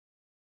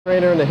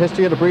Trainer in the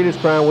history of the Breeders'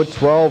 Crown with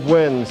 12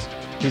 wins.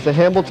 He's the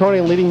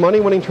Hambletonian leading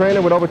money-winning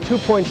trainer with over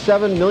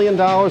 $2.7 million,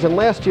 and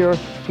last year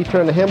he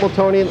turned the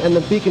Hambletonian and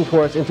the Beacon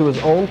course into his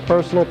own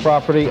personal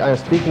property. I am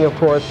speaking, of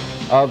course,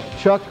 of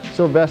Chuck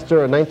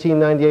Sylvester, a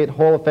 1998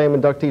 Hall of Fame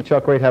inductee.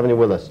 Chuck, great having you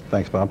with us.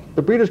 Thanks, Bob.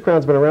 The Breeders'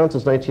 Crown's been around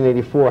since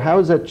 1984. How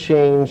does that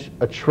change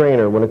a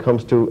trainer when it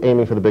comes to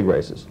aiming for the big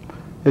races?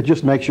 It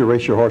just makes you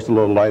race your horse a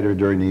little lighter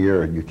during the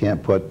year. You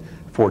can't put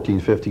 14,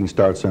 15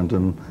 starts into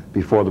him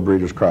before the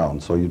Breeders' Crown.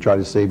 So you try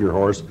to save your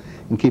horse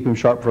and keep him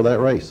sharp for that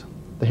race.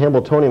 The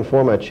Hambletonian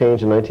format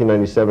changed in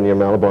 1997, your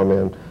Malabar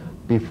Man.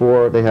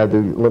 Before they had the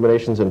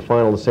eliminations and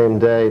final the same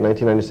day,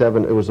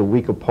 1997, it was a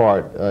week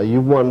apart.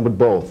 You won with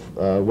both.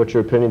 What's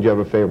your opinion? Do you have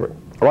a favorite?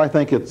 Well, I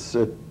think it's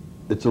a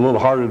little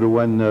harder to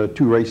win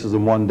two races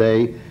in one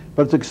day,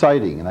 but it's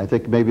exciting, and I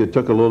think maybe it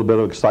took a little bit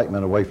of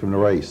excitement away from the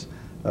race.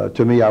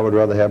 To me, I would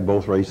rather have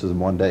both races in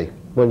one day.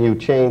 When you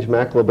changed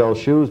Mac LaBelle's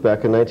shoes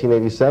back in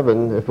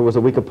 1987, if it was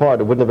a week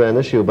apart, it wouldn't have been an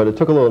issue, but it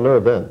took a little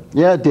nerve then.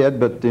 Yeah, it did,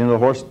 but the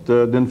horse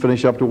didn't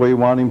finish up the way we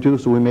wanted him to,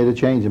 so we made a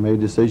change and made a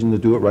decision to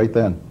do it right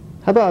then.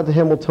 How about the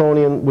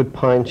Hambletonian with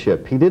Pine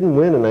Chip? He didn't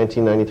win in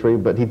 1993,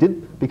 but he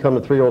did become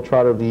the 3-year-old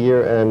trotter of the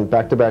year and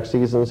back-to-back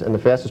seasons and the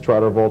fastest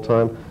trotter of all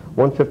time,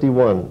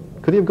 151.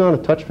 Could he have gone a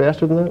touch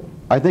faster than that?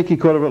 I think he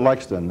could have at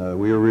Lexington.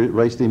 We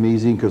raced him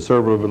easy and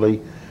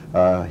conservatively.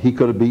 He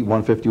could have beat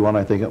 151,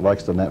 I think, at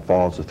Lexington that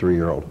fall as a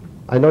 3-year-old.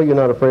 I know you're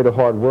not afraid of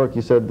hard work.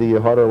 You said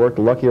the harder I work,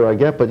 the luckier I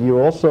get, but you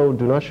also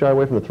do not shy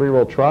away from the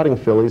 3-year-old trotting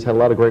fillies. Had a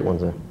lot of great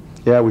ones there.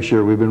 Yeah, we've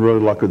been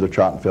really lucky with the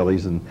trotting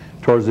fillies, and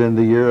towards the end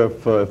of the year,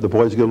 if the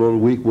boys get a little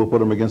weak, we'll put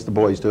them against the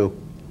boys too.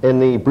 In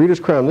the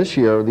Breeders' Crown this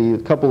year,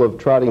 the couple of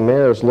trotting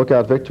mares,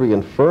 Lookout Victory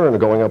and Fern, are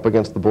going up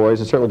against the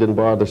boys. It certainly didn't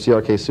bother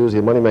CRK Susie,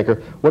 a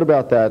moneymaker. What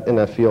about that in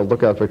that field,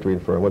 Lookout Victory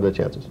and Fern? What are the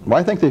chances? Well,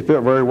 I think they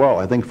fit very well.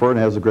 I think Fern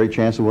has a great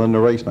chance of winning the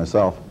race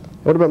myself.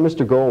 What about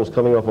Mr. Goals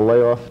coming off a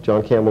layoff?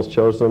 John Campbell's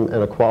chosen him,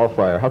 and a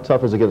qualifier. How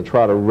tough is it to get a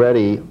trotter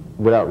ready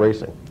without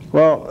racing?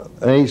 Well,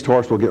 an aged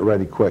horse will get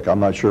ready quick. I'm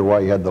not sure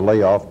why he had the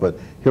layoff, but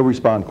he'll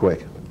respond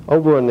quick.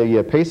 Over on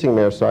the pacing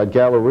mare side,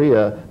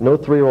 Galleria, no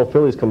 3-year-old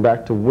fillies come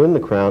back to win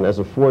the crown as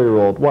a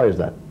 4-year-old. Why is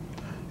that?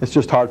 It's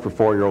just hard for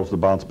 4-year-olds to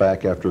bounce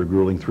back after a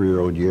grueling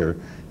 3-year-old year,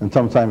 and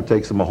sometimes it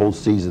takes them a whole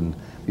season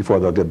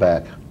before they'll get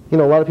back. You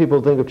know, a lot of people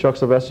think of Chuck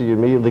Sylvester, you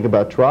immediately think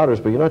about trotters,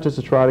 but you're not just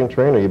a trotting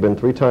trainer. You've been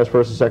 3 times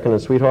first and second in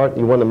Sweetheart.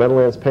 You won the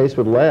Meadowlands Pace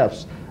with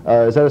Laughs.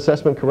 Is that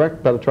assessment correct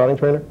about a trotting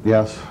trainer?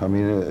 Yes. I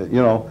mean,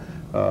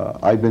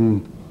 I've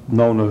been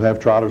known to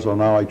have trotters, so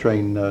now I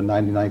train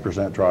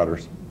 99%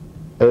 trotters.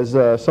 As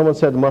someone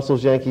said, the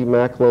Muscles Yankee,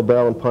 Mac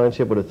LaBelle, and Pine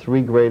Chip were the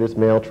 3 greatest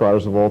male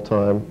trotters of all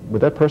time.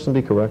 Would that person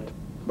be correct?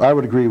 I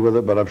would agree with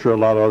it, but I'm sure a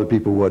lot of other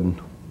people wouldn't.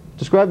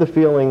 Describe the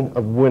feeling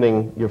of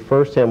winning your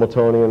first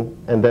Hambletonian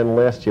and then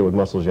last year with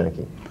Muscles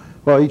Yankee.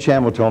 Well, each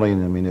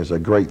Hambletonian, I mean, is a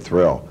great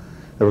thrill.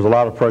 There was a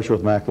lot of pressure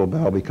with Mac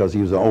LaBelle because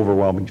he was an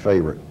overwhelming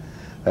favorite.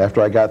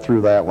 After I got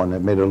through that one,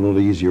 it made it a little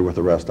easier with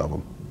the rest of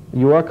them.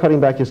 You are cutting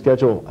back your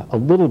schedule a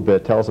little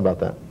bit. Tell us about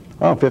that.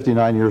 Well, I'm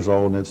 59 years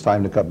old, and it's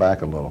time to cut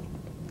back a little.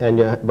 And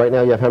right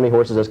now you have how many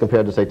horses as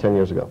compared to, say, 10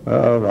 years ago?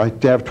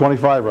 I have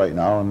 25 right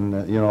now, and,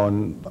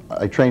 and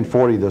I trained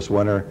 40 this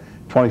winter.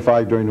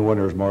 25 during the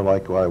winter is more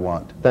like what I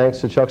want. Thanks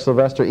to Chuck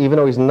Sylvester. Even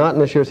though he's not in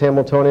this year's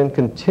Hambletonian,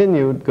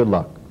 continued good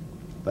luck.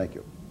 Thank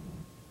you.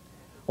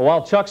 Well,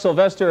 while Chuck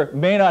Sylvester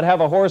may not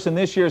have a horse in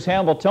this year's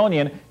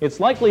Hambletonian,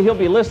 it's likely he'll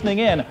be listening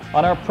in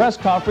on our press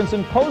conference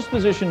and post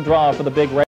position draw for the big race.